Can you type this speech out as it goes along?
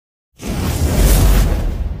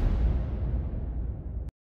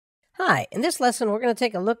Hi, in this lesson we're going to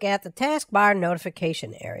take a look at the taskbar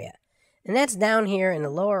notification area. And that's down here in the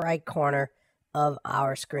lower right corner of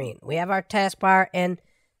our screen. We have our taskbar, and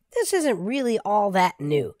this isn't really all that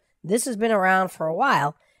new. This has been around for a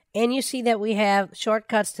while, and you see that we have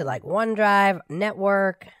shortcuts to like OneDrive,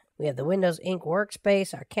 Network, we have the Windows Ink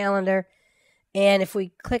workspace, our calendar, and if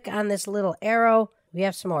we click on this little arrow, we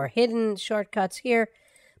have some more hidden shortcuts here,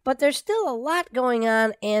 but there's still a lot going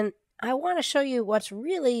on, and I want to show you what's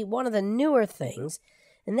really one of the newer things,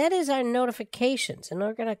 and that is our notifications. And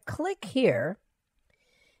we're going to click here.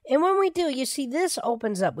 And when we do, you see this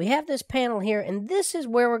opens up. We have this panel here, and this is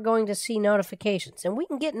where we're going to see notifications. And we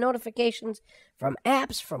can get notifications from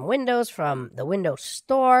apps, from Windows, from the Windows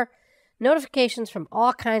Store, notifications from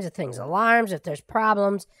all kinds of things, alarms if there's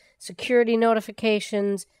problems, security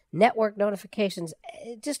notifications, network notifications,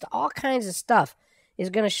 just all kinds of stuff is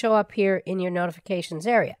going to show up here in your notifications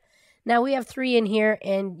area. Now, we have 3 in here,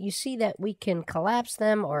 and you see that we can collapse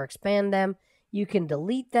them or expand them. You can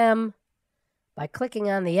delete them by clicking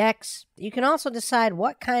on the X. You can also decide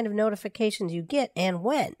what kind of notifications you get and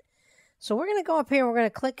when. So we're going to go up here, and we're going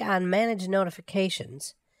to click on Manage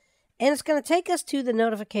Notifications, and it's going to take us to the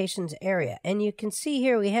notifications area. And you can see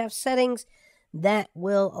here we have settings that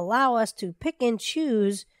will allow us to pick and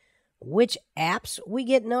choose which apps we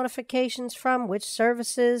get notifications from, which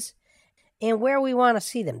services, and where we want to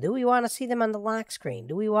see them. Do we want to see them on the lock screen?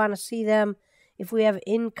 Do we want to see them if we have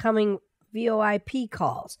incoming VoIP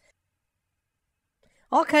calls?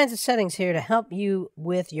 All kinds of settings here to help you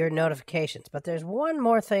with your notifications. But there's one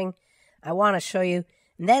more thing I want to show you,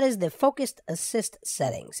 and that is the Focused Assist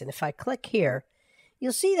settings. And if I click here,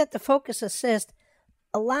 you'll see that the Focus Assist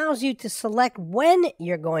allows you to select when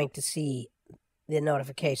you're going to see the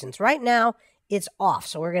notifications. Right now, it's off,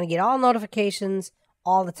 so we're going to get all notifications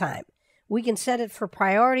all the time. We can set it for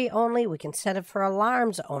priority only. We can set it for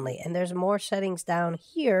alarms only. And there's more settings down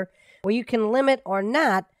here where you can limit or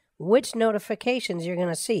not which notifications you're going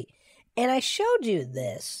to see. And I showed you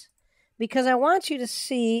this because I want you to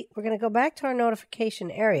see, we're going to go back to our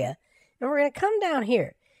notification area, and we're going to come down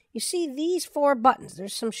here. You see these 4 buttons.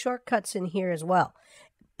 There's some shortcuts in here as well.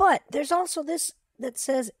 But there's also this that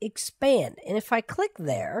says expand. And if I click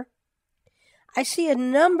there, I see a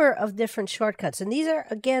number of different shortcuts, and these are,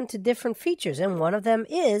 again, to different features, and one of them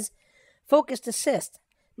is Focused Assist.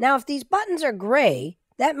 Now, if these buttons are gray,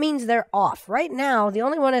 that means they're off. Right now, the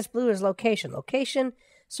only one that's blue is Location. Location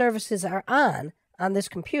services are on this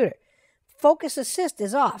computer. Focus Assist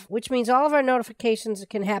is off, which means all of our notifications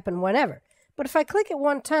can happen whenever. But if I click it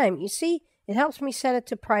one time, you see, it helps me set it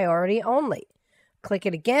to priority only. Click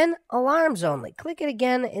it again, alarms only. Click it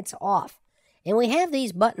again, it's off. And we have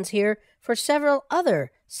these buttons here for several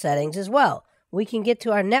other settings as well. We can get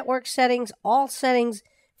to our network settings, all settings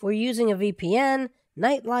if we're using a VPN,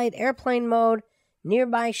 nightlight, airplane mode,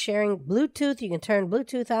 nearby sharing, Bluetooth. You can turn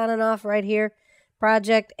Bluetooth on and off right here,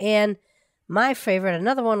 project. And my favorite,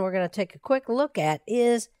 another one we're going to take a quick look at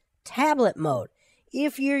is tablet mode.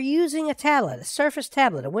 If you're using a tablet, a Surface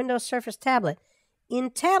tablet, a Windows Surface tablet,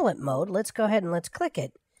 in tablet mode, let's go ahead and let's click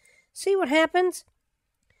it. See what happens?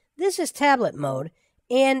 This is tablet mode,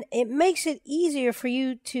 and it makes it easier for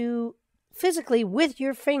you to physically, with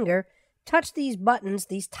your finger, touch these buttons,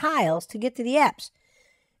 these tiles, to get to the apps.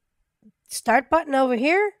 Start button over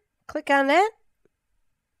here, click on that.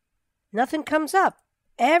 Nothing comes up.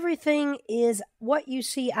 Everything is what you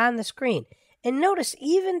see on the screen. And notice,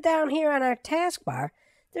 even down here on our taskbar,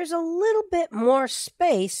 there's a little bit more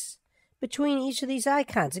space between each of these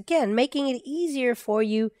icons. Again, making it easier for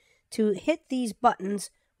you to hit these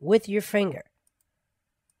buttons with your finger.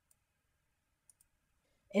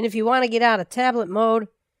 And if you want to get out of tablet mode,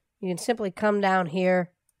 you can simply come down here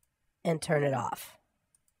and turn it off.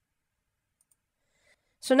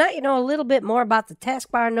 So now you know a little bit more about the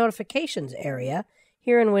taskbar notifications area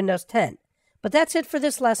here in Windows 10. But that's it for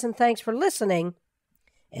this lesson. Thanks for listening,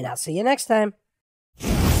 and I'll see you next time.